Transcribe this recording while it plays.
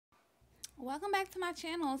Welcome back to my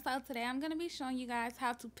channel. So today I'm going to be showing you guys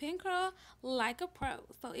how to pin curl like a pro.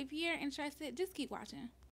 So if you're interested, just keep watching.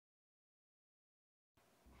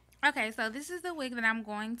 Okay, so this is the wig that I'm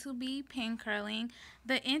going to be pin curling.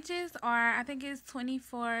 The inches are, I think it's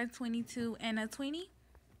 24, 22, and a 20.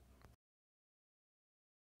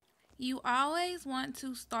 You always want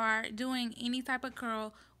to start doing any type of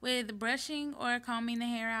curl with brushing or combing the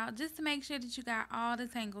hair out just to make sure that you got all the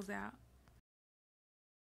tangles out.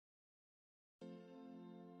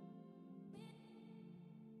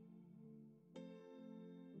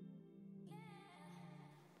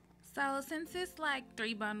 So since it's like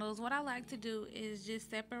 3 bundles, what I like to do is just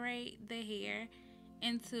separate the hair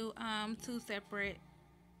into two separate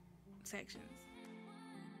sections.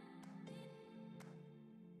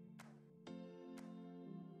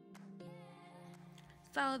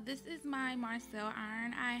 So this is my Marcel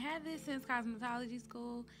iron. I had this since cosmetology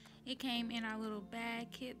school. It came in our little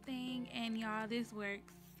bag kit thing, and y'all, this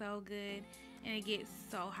works so good and it gets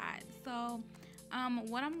so hot. So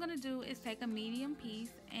what I'm gonna do is take a medium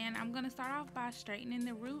piece and I'm gonna start off by straightening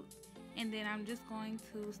the root, and then I'm just going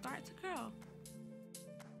to start to curl.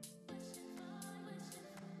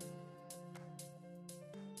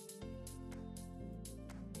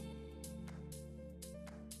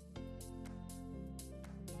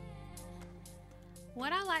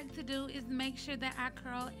 What I like to do is make sure that I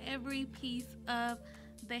curl every piece of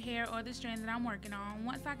the hair or the strand that I'm working on.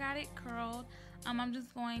 Once I got it curled, I'm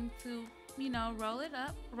just going to, roll it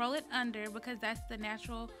up, roll it under, because that's the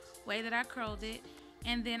natural way that I curled it.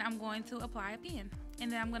 And then I'm going to apply a pin.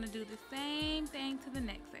 And then I'm going to do the same thing to the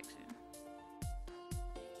next section.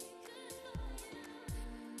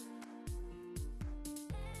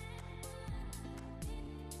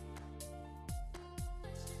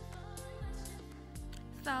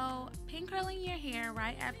 So pin curling your hair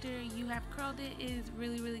right after you have curled it is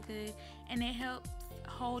really good, and it helps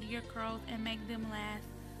hold your curls and make them last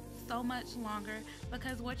so much longer,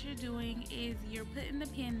 because what you're doing is you're putting the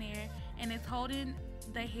pin there and it's holding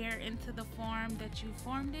the hair into the form that you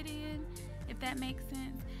formed it in, if that makes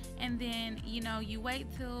sense. And then you wait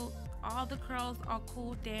till all the curls are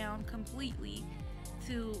cooled down completely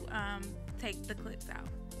to take the clips out.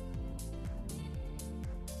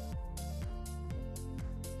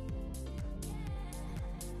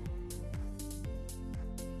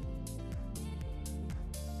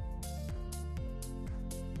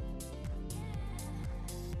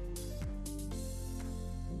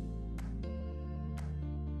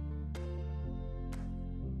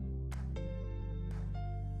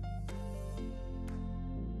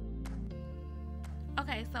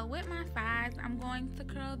 Okay, so with my sides, I'm going to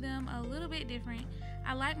curl them a little bit different.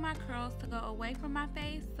 I like my curls to go away from my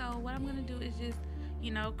face, so what I'm going to do is just,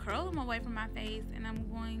 curl them away from my face, and I'm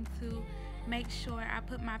going to make sure I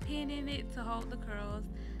put my pin in it to hold the curls.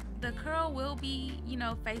 The curl will be,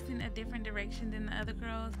 facing a different direction than the other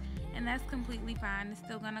curls, and that's completely fine. It's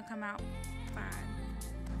still going to come out fine.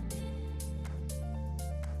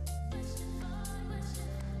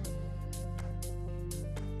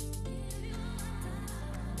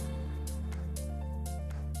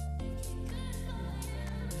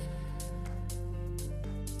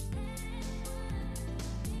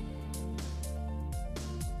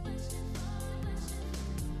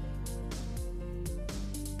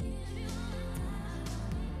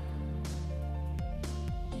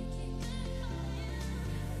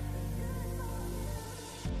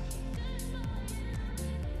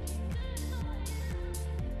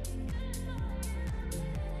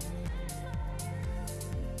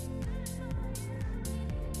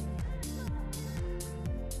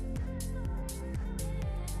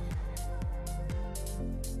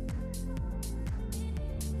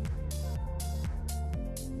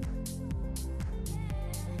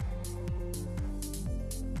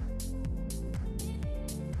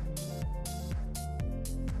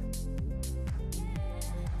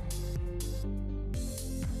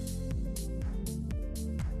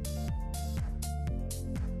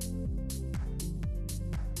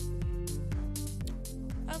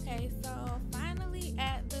 Okay, so finally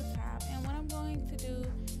at the top, and what I'm going to do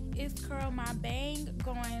is curl my bang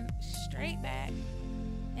going straight back,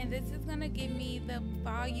 and this is going to give me the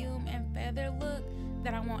volume and feather look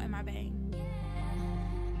that I want in my bang.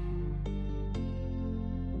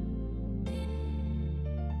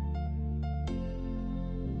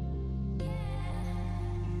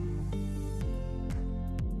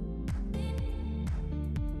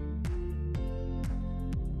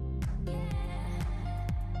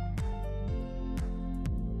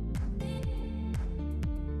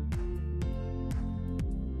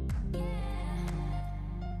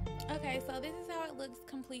 Okay, so this is how it looks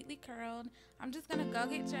completely curled. I'm just gonna go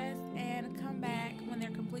get dressed and come back when they're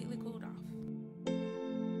completely cooled off.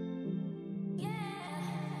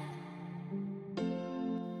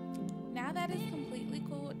 Now that it's completely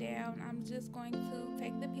cooled down, I'm just going to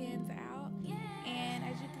take the pins out, and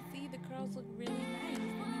as you can see, the curls look really nice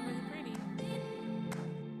and really pretty.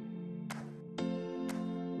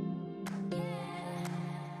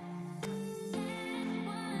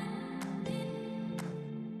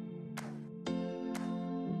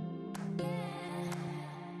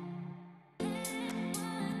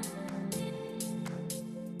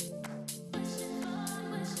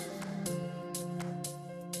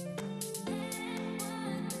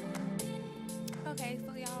 Okay,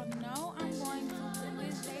 so y'all know I'm going to put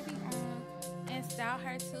this baby on and style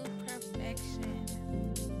her to perfection.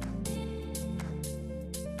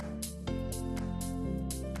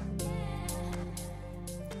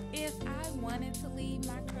 If I wanted to leave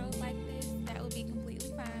my curls like this, that would be completely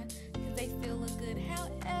fine because they still look good.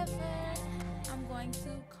 However, I'm going to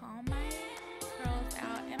comb my curls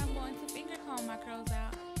out and I'm going to finger comb my curls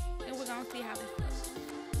out, and we're going to see how this looks.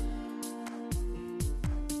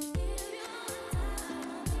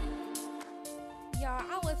 Y'all,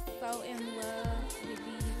 I was so in love with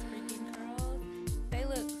these freaking curls. They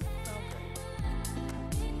look so good.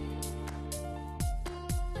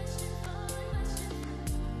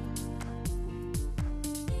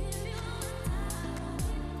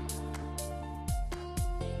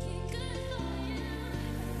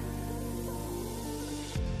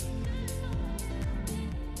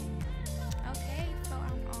 Okay, so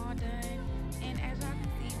I'm all done. And as y'all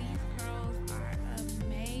can see, these curls are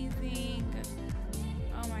amazing.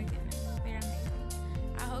 Oh my goodness, they're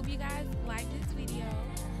amazing. I hope you guys like this video.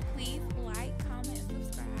 Please like, comment,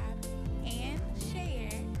 subscribe,